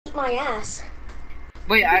my ass.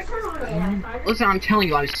 Wait, listen, I'm telling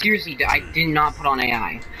you, I did not put on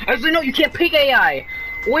AI. I was like, no, you can't pick AI!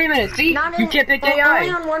 Wait a minute, see? You can't pick AI!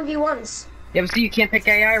 Only on 1v1s. Yeah, but see, you can't pick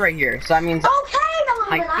AI right here, so that means... Okay,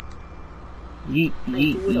 Yeet,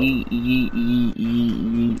 yeet, yeet, yeet, yeet,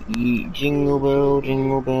 yeet, yeet, jingle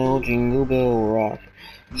bell rock.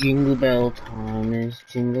 Jingle bell time as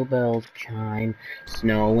jingle bells chime,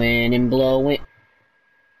 snowing and blowing.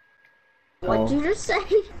 What'd you just say?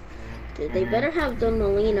 Dude, they better have the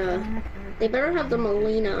Melina. They better have the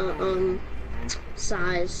Melina,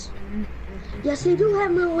 size. Yes, they do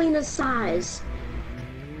have Melina's size.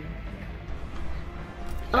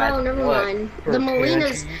 Oh, never mind. The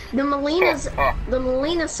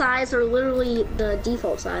Melina size are literally the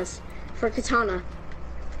default size for Katana.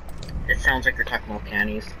 It sounds like you're talking about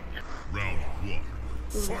panties. Round 1.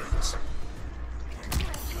 Fight.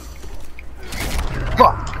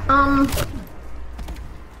 Fuck!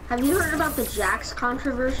 Have you heard about the Jax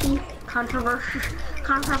controversy? The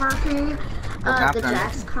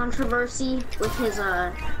Jax controversy with his,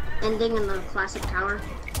 ending in the classic tower.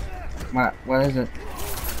 What is it?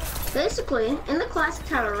 Basically, in the classic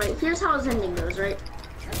tower, right, here's how his ending goes, right?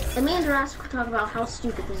 And me and Jurassic were talking about how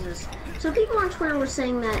stupid this is. So people on Twitter were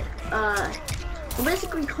saying that, we're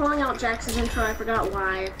basically calling out Jax's intro, I forgot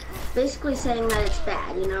why. Basically saying that it's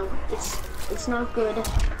bad, you know? It's not good.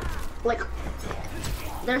 Like,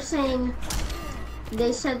 they're saying,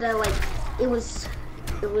 they said that, like, it was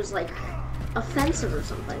like, offensive or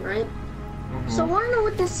something, right? So I wanna know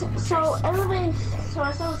what this, so I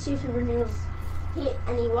saw this YouTuber news,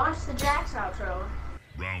 and he watched the Jax outro,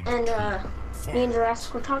 and me and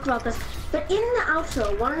Jurassic were talking about this, but in the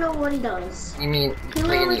outro, wanna know what he does? You mean, in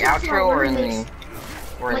the outro or in the,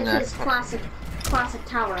 his classic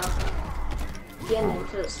tower outro, the ending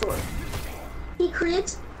to the story. He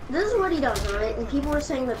creates, this is what he does, alright, and people were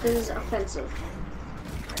saying that this is offensive.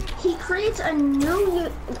 He creates a new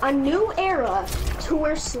era to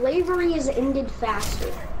where slavery is ended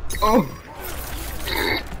faster. Oh.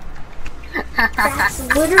 That's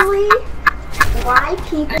literally why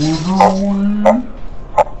people.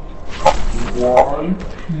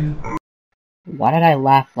 Why did I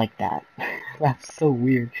laugh like that? I laughed so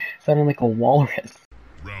weird. Sounded like a walrus.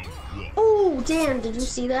 Oh damn! Did you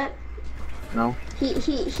see that? No.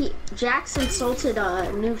 Jax insulted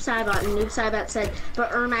Noob Saibot, and Noob Saibot said,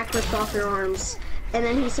 "But Ermac ripped off your arms," and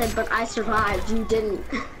then he said, "But I survived. You didn't."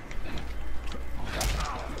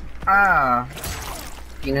 Ah.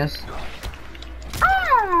 Penis.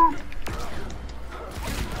 Ah.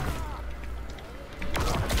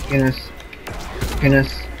 Penis.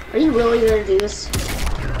 Are you really gonna do this?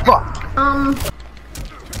 Fuck. I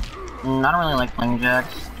don't really like playing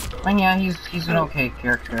Jax. I mean, yeah, he's an okay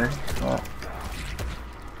character, but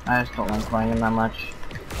I just don't like playing him that much.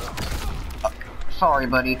 Sorry,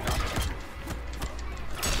 buddy.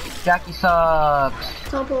 Jackie sucks.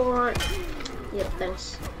 Teleport. Yep,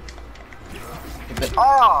 thanks.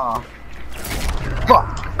 Ah.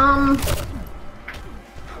 Fuck.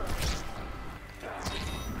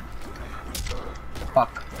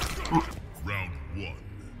 Fuck. Round 1.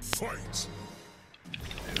 Fight.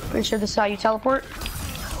 Pretty sure this is how you teleport?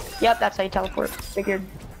 Yep, that's how you teleport. Figured.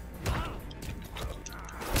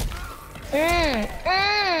 Do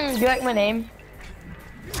you like my name?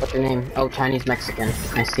 What's your name? Oh, Chinese Mexican.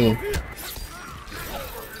 I see.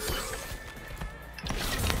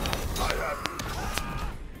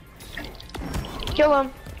 Kill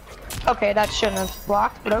him. Okay, that shouldn't have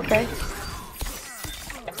blocked, but okay.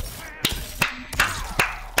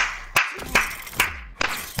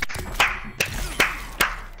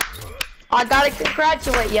 I gotta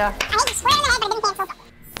congratulate ya.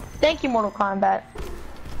 Thank you, Mortal Kombat.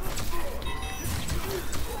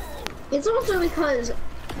 It's also because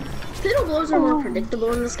fatal blows are more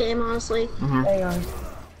predictable in this game, honestly. Hang on.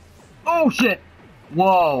 Oh shit!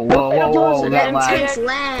 Whoa, that intense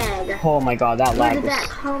lag. lag. Oh my god, that lag. Where did that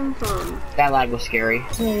come from? That lag was scary.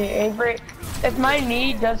 Avery, if my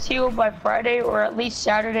knee does heal by Friday or at least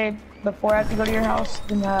Saturday before I have to go to your house,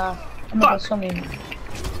 then I'm gonna go swimming.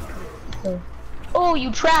 So. Oh,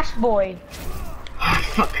 you trash boy!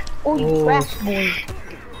 Fuck. Oh, you trash boy!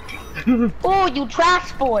 Oh, you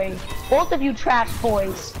trash boy! Both of you trash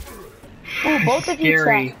boys! Oh, both of you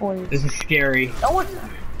trash boys! This is scary. No,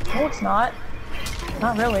 it's not.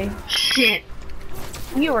 Not really. Shit!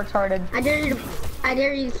 You retarded. I dare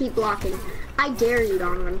you to keep blocking. I dare you,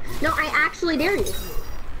 Donovan. No, I actually dare you.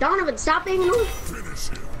 Donovan, stop being annoying.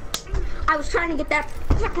 I was trying to get that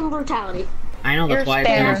fucking brutality. I know, that's why I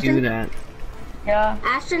didn't do that. Yeah.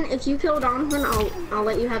 Ashton, if you kill Donovan, I'll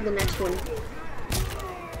let you have the next one.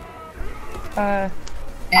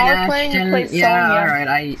 I was planning to play Sonya. Yeah,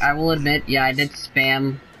 alright, I will admit, yeah, I did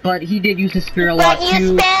spam. But he did use the spear a lot too. But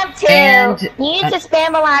you spam too! And, you used to spam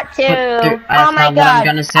a lot too! Dude, oh my god! What I'm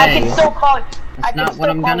gonna say. I can still call you. That's not what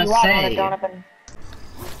I'm gonna say.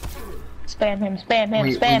 Spam him, spam him,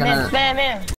 Wait, spam him, spam him!